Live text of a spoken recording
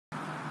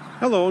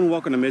Hello and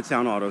welcome to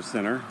Mid-Towne Auto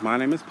Center. My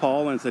name is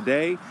Paul, and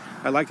today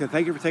I'd like to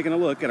thank you for taking a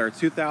look at our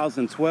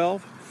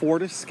 2012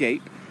 Ford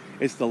Escape.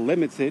 It's the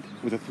Limited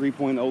with a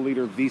 3.0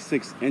 liter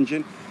V6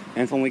 engine,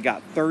 and it's only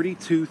got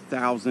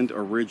 32,000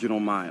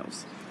 original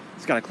miles.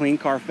 It's got a clean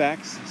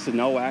Carfax, so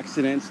no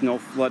accidents, no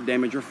flood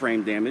damage or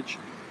frame damage.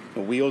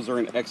 The wheels are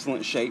in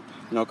excellent shape,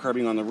 no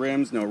curbing on the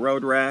rims, no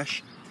road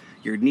rash.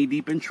 You're knee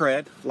deep in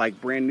tread, like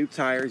brand new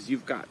tires.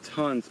 You've got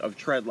tons of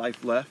tread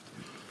life left.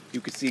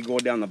 You can see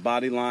going down the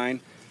body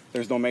line.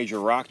 There's no major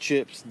rock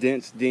chips,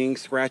 dents, dings,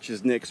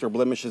 scratches, nicks, or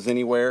blemishes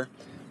anywhere.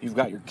 You've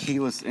got your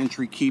keyless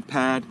entry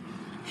keypad,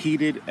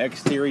 heated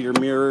exterior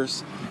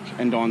mirrors,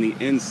 and on the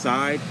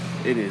inside,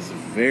 it is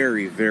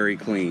very, very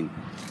clean.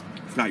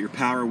 You've got your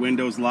power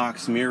windows,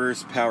 locks,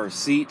 mirrors, power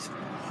seat.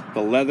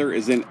 The leather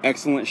is in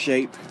excellent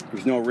shape.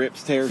 There's no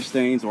rips, tears,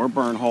 stains, or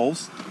burn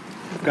holes.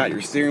 You've got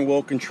your steering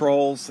wheel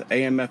controls,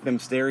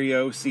 AM/FM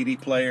stereo, CD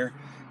player.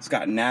 It's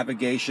got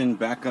navigation,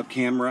 backup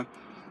camera,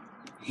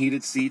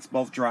 heated seats,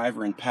 both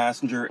driver and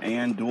passenger,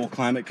 and dual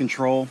climate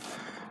control,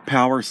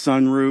 power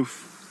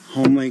sunroof,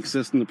 home link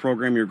system to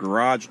program your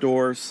garage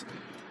doors,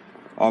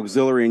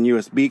 auxiliary and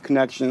USB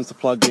connections to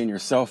plug in your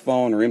cell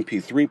phone or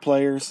MP3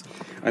 players.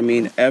 I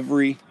mean,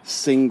 every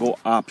single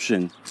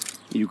option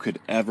you could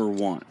ever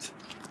want.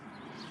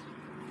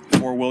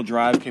 Four-wheel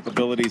drive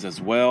capabilities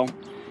as well.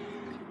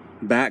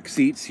 Back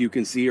seats, you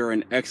can see, are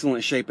in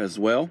excellent shape as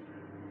well.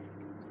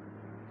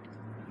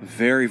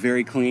 Very,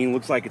 very clean.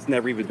 Looks like it's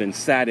never even been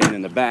sat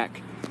in the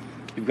back.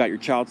 You've got your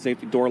child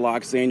safety door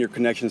locks and your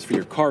connections for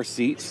your car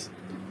seats.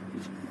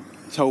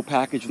 Tow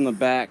package in the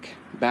back,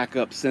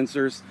 backup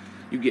sensors.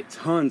 You get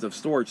tons of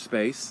storage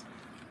space,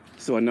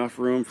 so enough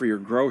room for your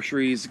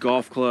groceries,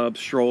 golf clubs,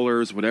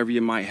 strollers, whatever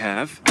you might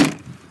have.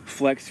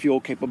 Flex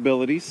fuel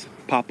capabilities,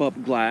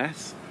 pop-up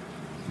glass.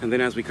 And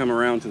then as we come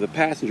around to the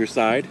passenger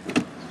side,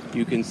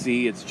 you can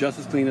see it's just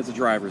as clean as the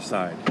driver's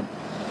side.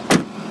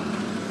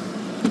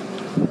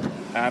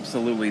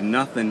 Absolutely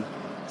nothing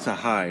to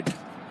hide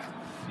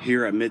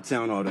here at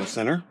Mid-Towne Auto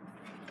Center.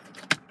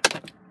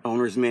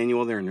 Owner's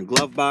manual there in the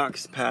glove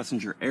box,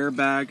 passenger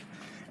airbag,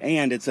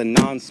 and it's a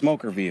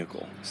non-smoker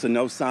vehicle, so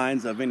no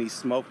signs of any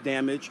smoke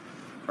damage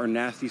or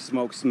nasty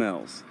smoke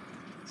smells.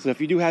 So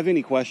if you do have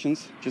any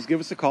questions, just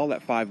give us a call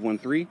at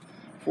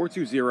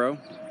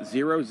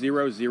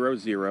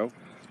 513-420-0000,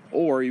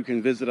 or you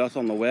can visit us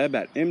on the web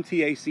at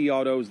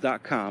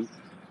mtacautos.com,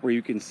 where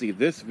you can see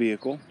this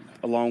vehicle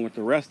along with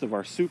the rest of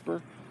our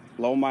super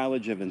low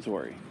mileage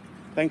inventory.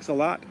 Thanks a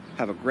lot.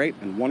 Have a great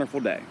and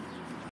wonderful day.